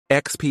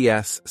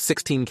XPS,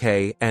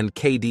 16K, and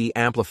KD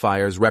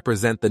amplifiers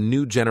represent the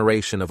new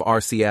generation of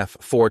RCF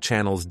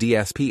 4-channels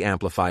DSP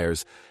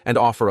amplifiers and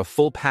offer a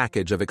full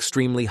package of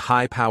extremely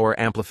high-power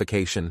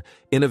amplification,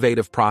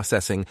 innovative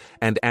processing,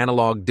 and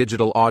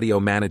analog-digital audio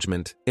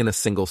management in a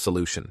single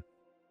solution.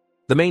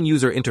 The main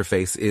user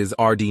interface is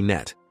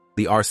RDNet,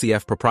 the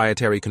RCF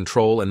proprietary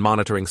control and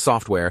monitoring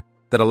software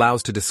that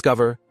allows to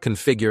discover,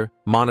 configure,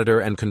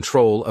 monitor, and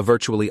control a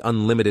virtually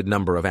unlimited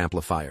number of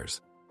amplifiers.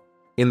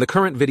 In the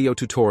current video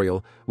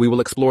tutorial, we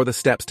will explore the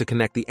steps to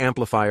connect the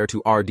amplifier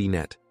to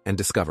RDNet and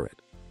discover it.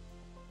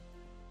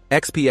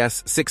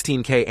 XPS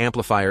 16K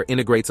amplifier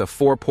integrates a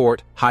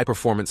 4-port,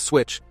 high-performance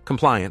switch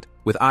compliant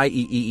with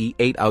IEEE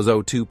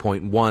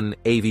 802.1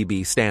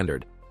 AVB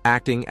standard,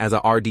 acting as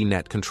a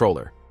RDNet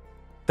controller.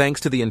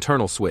 Thanks to the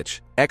internal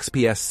switch,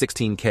 XPS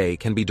 16K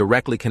can be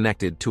directly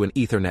connected to an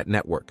Ethernet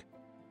network.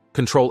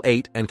 Control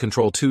 8 and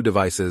Control 2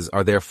 devices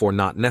are therefore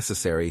not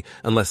necessary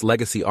unless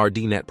legacy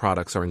RDNet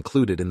products are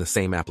included in the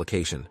same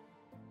application.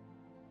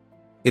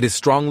 It is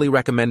strongly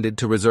recommended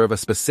to reserve a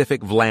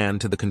specific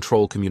VLAN to the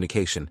control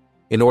communication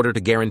in order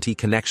to guarantee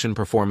connection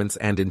performance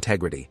and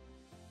integrity.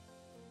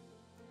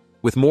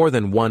 With more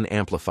than one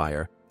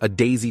amplifier, a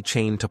daisy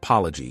chain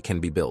topology can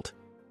be built.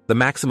 The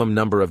maximum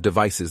number of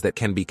devices that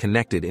can be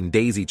connected in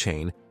daisy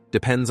chain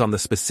depends on the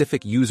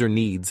specific user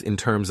needs in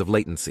terms of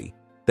latency.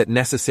 That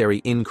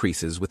necessary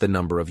increases with the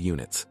number of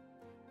units.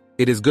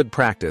 It is good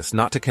practice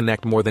not to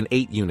connect more than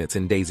 8 units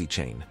in daisy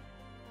chain.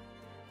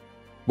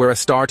 Where a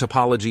star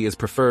topology is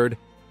preferred,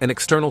 an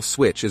external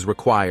switch is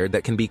required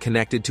that can be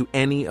connected to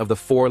any of the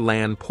 4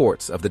 LAN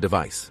ports of the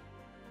device.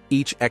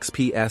 Each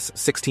XPS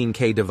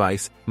 16K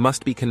device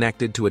must be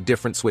connected to a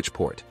different switch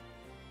port.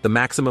 The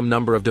maximum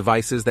number of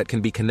devices that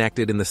can be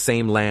connected in the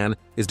same LAN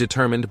is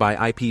determined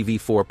by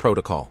IPv4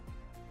 protocol.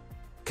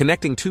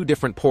 Connecting 2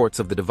 different ports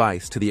of the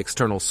device to the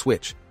external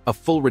switch, a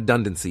full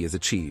redundancy is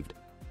achieved.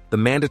 The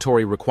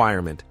mandatory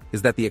requirement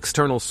is that the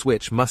external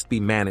switch must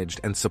be managed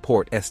and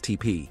support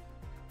STP.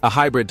 A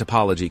hybrid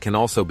topology can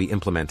also be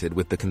implemented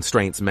with the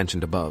constraints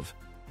mentioned above.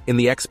 In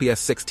the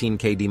XPS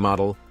 16KD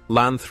model,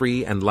 LAN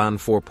 3 and LAN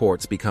 4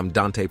 ports become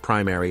Dante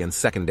primary and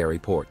secondary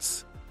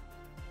ports.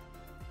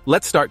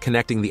 Let's start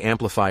connecting the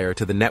amplifier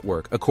to the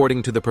network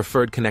according to the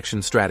preferred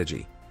connection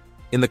strategy.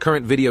 In the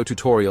current video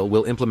tutorial,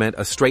 we'll implement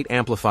a straight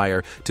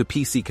amplifier to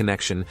PC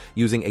connection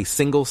using a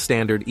single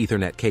standard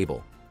Ethernet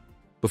cable.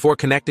 Before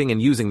connecting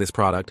and using this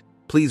product,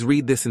 please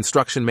read this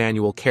instruction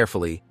manual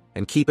carefully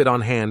and keep it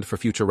on hand for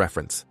future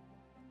reference.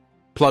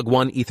 Plug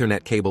one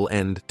Ethernet cable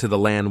end to the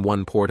LAN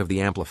 1 port of the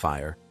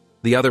amplifier,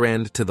 the other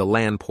end to the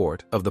LAN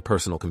port of the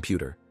personal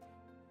computer.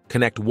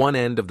 Connect one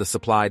end of the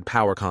supplied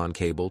PowerCon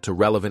cable to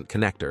relevant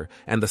connector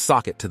and the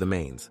socket to the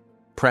mains.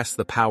 Press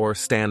the power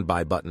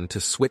standby button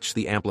to switch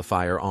the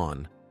amplifier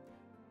on.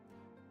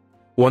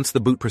 Once the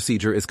boot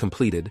procedure is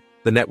completed,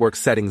 the network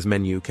settings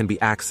menu can be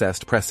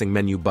accessed pressing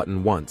menu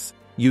button once,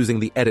 using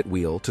the edit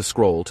wheel to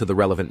scroll to the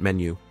relevant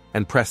menu,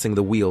 and pressing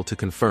the wheel to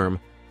confirm,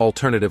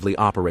 alternatively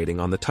operating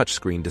on the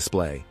touchscreen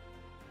display.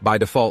 By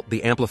default,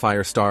 the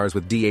amplifier stars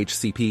with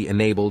DHCP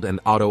enabled and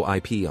auto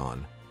IP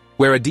on.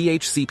 Where a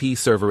DHCP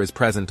server is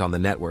present on the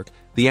network,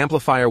 the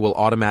amplifier will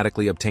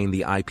automatically obtain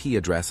the IP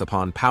address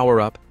upon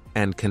power-up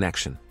and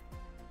connection.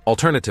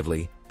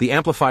 Alternatively, the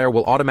amplifier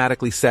will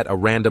automatically set a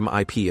random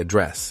IP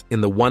address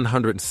in the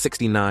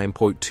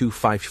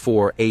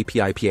 169.254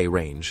 APIPA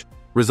range,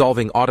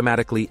 resolving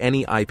automatically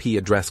any IP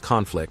address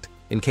conflict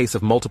in case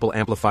of multiple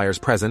amplifiers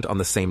present on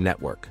the same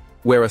network.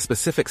 Where a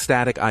specific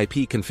static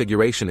IP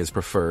configuration is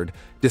preferred,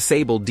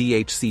 disable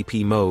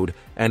DHCP mode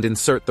and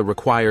insert the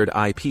required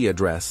IP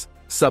address,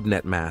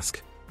 subnet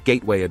mask,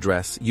 gateway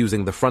address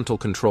using the frontal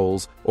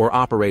controls or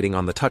operating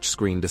on the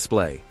touchscreen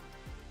display.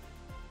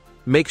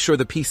 Make sure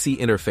the PC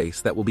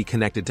interface that will be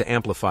connected to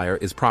amplifier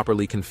is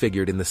properly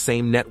configured in the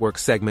same network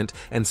segment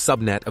and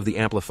subnet of the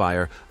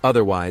amplifier,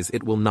 otherwise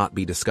it will not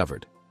be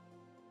discovered.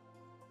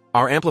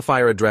 Our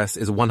amplifier address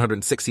is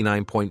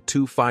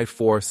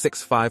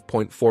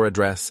 169.25465.4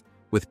 address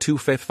with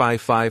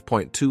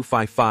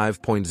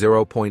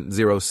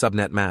 255.255.0.0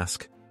 subnet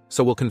mask,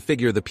 so we'll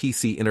configure the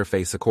PC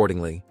interface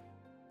accordingly.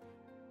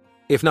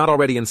 If not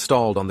already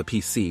installed on the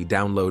PC,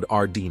 download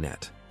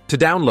RDNet. To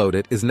download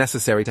it is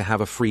necessary to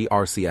have a free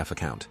RCF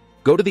account.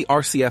 Go to the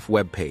RCF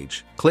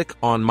webpage, click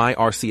on My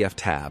RCF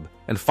tab,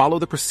 and follow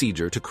the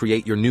procedure to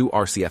create your new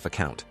RCF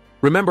account.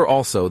 Remember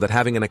also that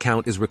having an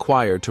account is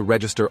required to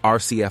register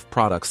RCF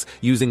products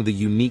using the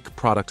unique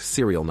product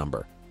serial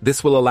number.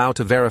 This will allow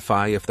to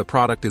verify if the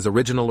product is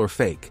original or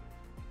fake.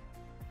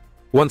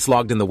 Once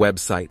logged in the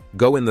website,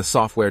 go in the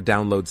software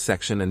download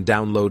section and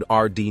download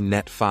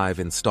RDNet 5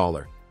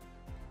 installer.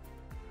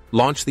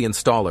 Launch the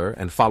installer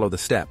and follow the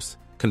steps,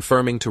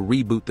 confirming to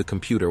reboot the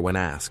computer when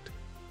asked.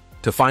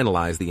 To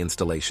finalize the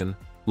installation,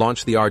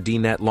 launch the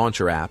RDNet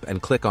Launcher app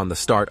and click on the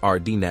Start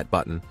RDNet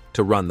button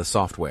to run the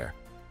software.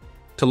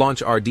 To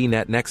launch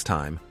RDNet next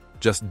time,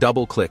 just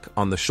double-click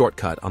on the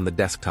shortcut on the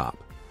desktop.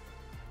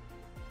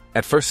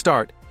 At first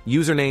start,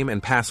 username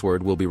and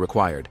password will be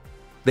required.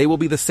 They will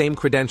be the same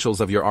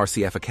credentials of your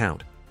RCF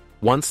account.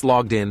 Once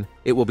logged in,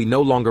 it will be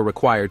no longer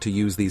required to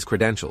use these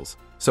credentials,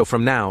 so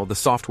from now the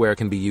software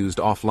can be used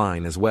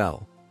offline as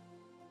well.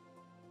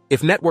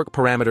 If network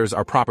parameters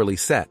are properly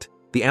set,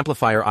 the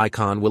amplifier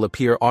icon will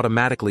appear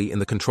automatically in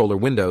the controller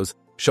windows,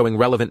 showing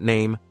relevant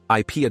name,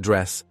 IP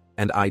address,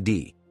 and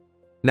ID.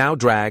 Now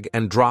drag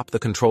and drop the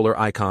controller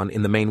icon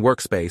in the main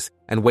workspace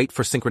and wait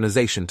for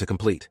synchronization to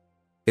complete.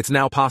 It's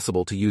now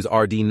possible to use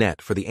RDNet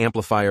for the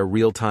amplifier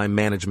real-time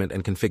management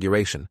and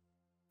configuration.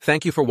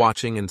 Thank you for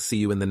watching and see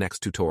you in the next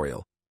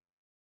tutorial.